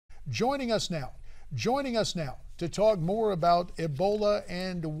Joining us now, to talk more about Ebola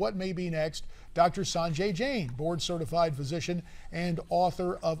and what may be next, Dr. Sanjay Jain, board-certified physician and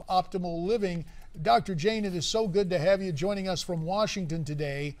author of Optimal Living. Dr. Jain, it is so good to have you joining us from Washington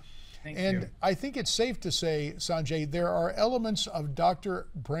today. Thank and you. I think it's safe to say, Sanjay, there are elements of Dr.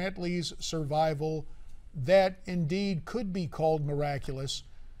 Brantley's survival that indeed could be called miraculous.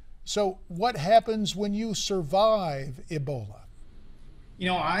 So what happens when you survive Ebola? You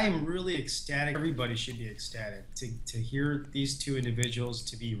know, I am really ecstatic. Everybody should be ecstatic to hear these two individuals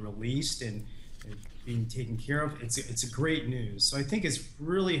to be released and being taken care of. It's a great news. So I think it's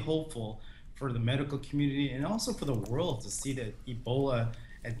really hopeful for the medical community and also for the world to see that Ebola,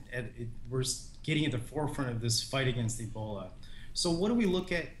 we're getting at the forefront of this fight against Ebola. So what do we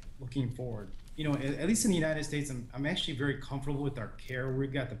look at looking forward? You know, at least in the United States, I'm actually very comfortable with our care.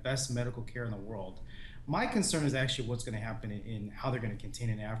 We've got the best medical care in the world. My concern is actually what's going to happen in how they're going to contain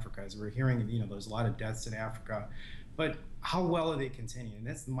in Africa. As we're hearing, you know, there's a lot of deaths in Africa, but how well are they containing? And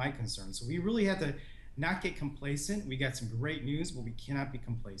that's my concern. So we really have to not get complacent. We got some great news, but we cannot be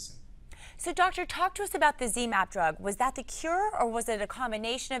complacent. So, doctor, talk to us about the ZMapp drug. Was that the cure, or was it a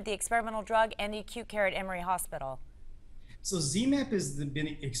combination of the experimental drug and the acute care at Emory Hospital? So ZMapp has been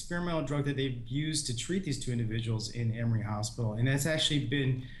an experimental drug that they've used to treat these two individuals in Emory Hospital, and that's actually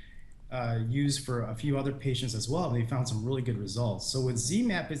been used for a few other patients as well. They found some really good results. So with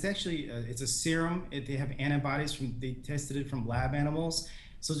ZMapp, it's actually it's a serum. They have antibodies they tested it from lab animals.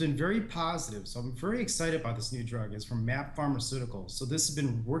 So it's been very positive. So I'm very excited about this new drug. It's from MAP Pharmaceuticals. So this has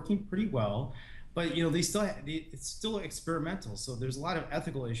been working pretty well, but you know it's still experimental. So there's a lot of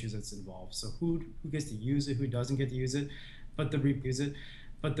ethical issues that's involved. So who gets to use it, who doesn't get to use it, but the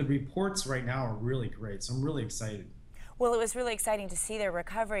reports right now are really great. So I'm really excited. Well, it was really exciting to see their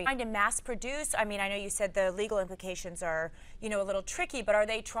recovery. Trying to mass produce, I mean, I know you said the legal implications are, you know, a little tricky, but are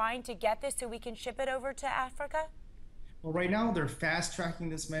they trying to get this so we can ship it over to Africa? Well, right now they're fast tracking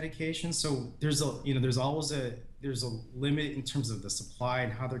this medication, so there's always a limit in terms of the supply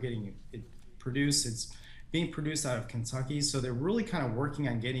and how they're getting it produced. It's being produced out of Kentucky, so they're really kind of working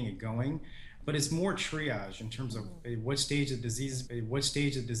on getting it going, but it's more triage in terms of what stage of disease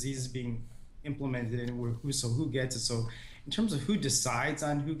is being implemented and who gets it. So in terms of who decides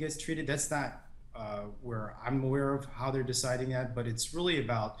on who gets treated, that's not where I'm aware of how they're deciding that, but it's really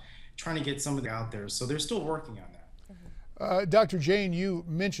about trying to get somebody out there. So they're still working on that. Dr. Jain, you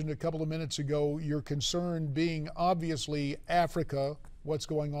mentioned a couple of minutes ago your concern being obviously Africa, what's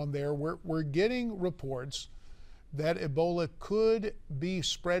going on there. We're getting reports that Ebola could be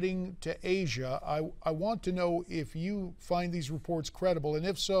spreading to Asia. I want to know if you find these reports credible, and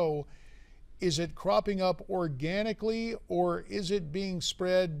if so, is it cropping up organically, or is it being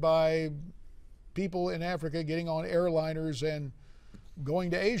spread by people in Africa getting on airliners and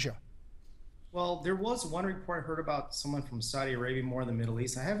going to Asia? Well, there was one report I heard about someone from Saudi Arabia, more in the Middle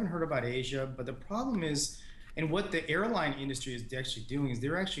East. I haven't heard about Asia, but the problem is, and what the airline industry is actually doing is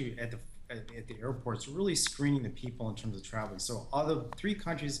they're actually at the airports really screening the people in terms of traveling. So all the three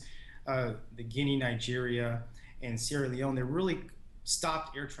countries, the Guinea, Nigeria, and Sierra Leone, they really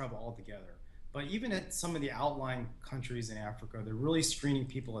stopped air travel altogether. But even at some of the outlying countries in Africa, they're really screening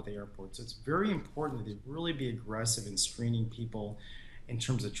people at the airport. So it's very important that they really be aggressive in screening people in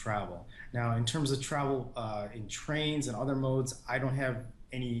terms of travel. Now, in terms of travel in trains and other modes, I don't have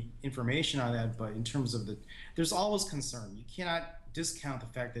any information on that, but in terms of there's always concern. You cannot discount the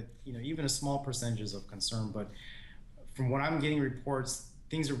fact that, you know, even a small percentage is of concern, but from what I'm getting reports,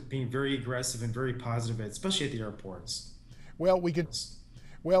 things are being very aggressive and very positive, especially at the airports. Well, we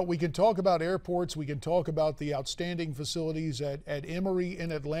can talk about airports. We can talk about the outstanding facilities at Emory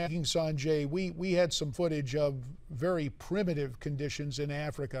in Atlanta. Sanjay, we had some footage of very primitive conditions in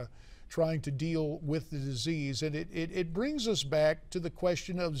Africa trying to deal with the disease. And it brings us back to the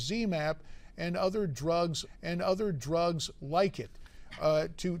question of ZMapp and other drugs like it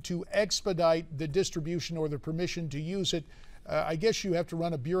to expedite the distribution or the permission to use it. I guess you have to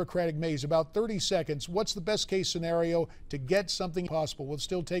run a bureaucratic maze. About 30 seconds, what's the best case scenario to get something possible? Will it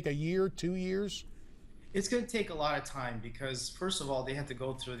still take a year, 2 years? It's going to take a lot of time because, first of all, they have to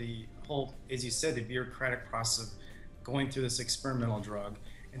go through the whole, as you said, the bureaucratic process of going through this experimental drug.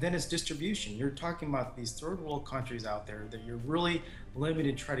 And then it's distribution. You're talking about these third world countries out there that you're really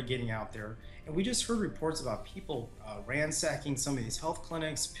limited to try to getting out there. And we just heard reports about people ransacking some of these health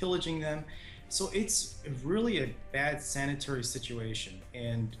clinics, pillaging them. So it's really a bad sanitary situation.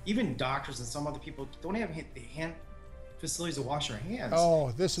 And even doctors and some other people don't have the hand facilities to wash their hands.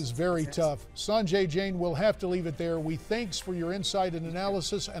 Oh, this is very tough. Sanjay Jain, we'll have to leave it there. We thanks for your insight and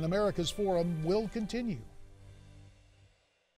analysis, and America's Forum will continue.